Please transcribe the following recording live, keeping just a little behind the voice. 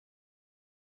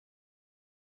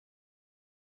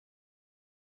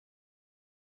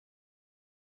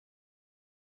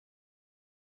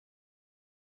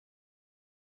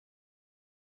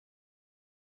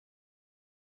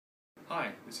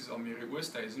Hi, this is Almere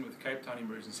Oosthuizen with Cape Town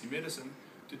Emergency Medicine,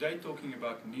 today talking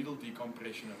about needle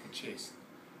decompression of the chest.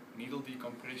 Needle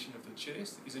decompression of the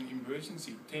chest is an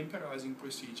emergency temporizing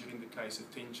procedure in the case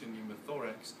of tension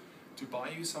pneumothorax to buy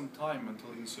you some time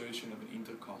until insertion of an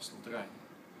intercostal drain.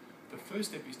 The first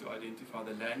step is to identify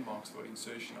the landmarks for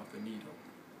insertion of the needle.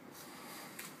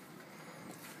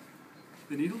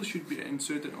 The needle should be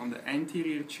inserted on the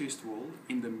anterior chest wall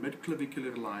in the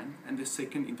midclavicular line and the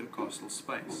second intercostal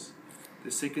space.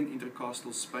 The second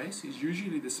intercostal space is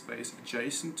usually the space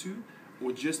adjacent to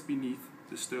or just beneath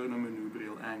the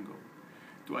sternomanubrial angle.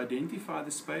 To identify the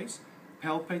space,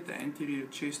 palpate the anterior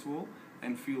chest wall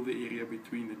and feel the area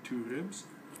between the two ribs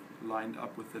lined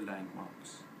up with the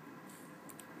landmarks.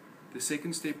 The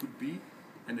second step would be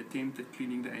an attempt at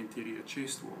cleaning the anterior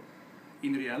chest wall.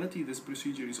 In reality, this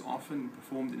procedure is often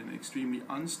performed in an extremely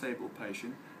unstable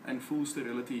patient, and full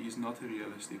sterility is not a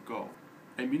realistic goal.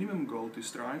 A minimum goal to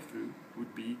strive through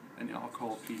would be an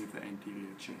alcohol clean of the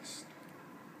anterior chest.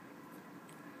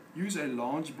 Use a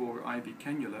large bore IV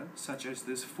cannula, such as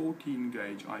this 14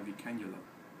 gauge IV cannula.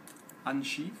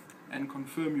 Unsheath and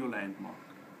confirm your landmark.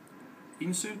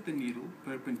 Insert the needle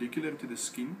perpendicular to the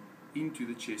skin into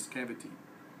the chest cavity.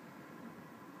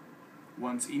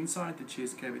 Once inside the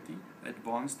chest cavity,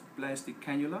 advance the plastic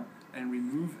cannula and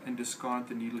remove and discard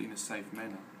the needle in a safe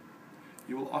manner.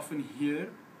 You will often hear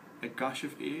a gush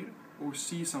of air or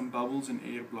see some bubbles and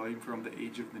air blowing from the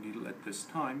edge of the needle at this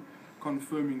time,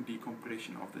 confirming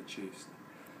decompression of the chest.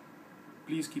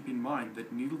 Please keep in mind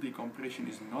that needle decompression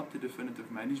is not the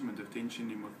definitive management of tension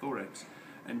pneumothorax,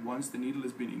 and once the needle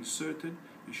has been inserted,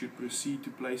 you should proceed to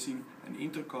placing an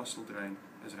intercostal drain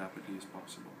as rapidly as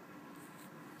possible.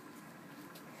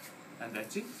 And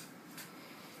that's it.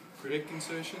 Correct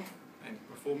insertion and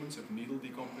performance of needle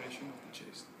decompression of the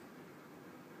chest.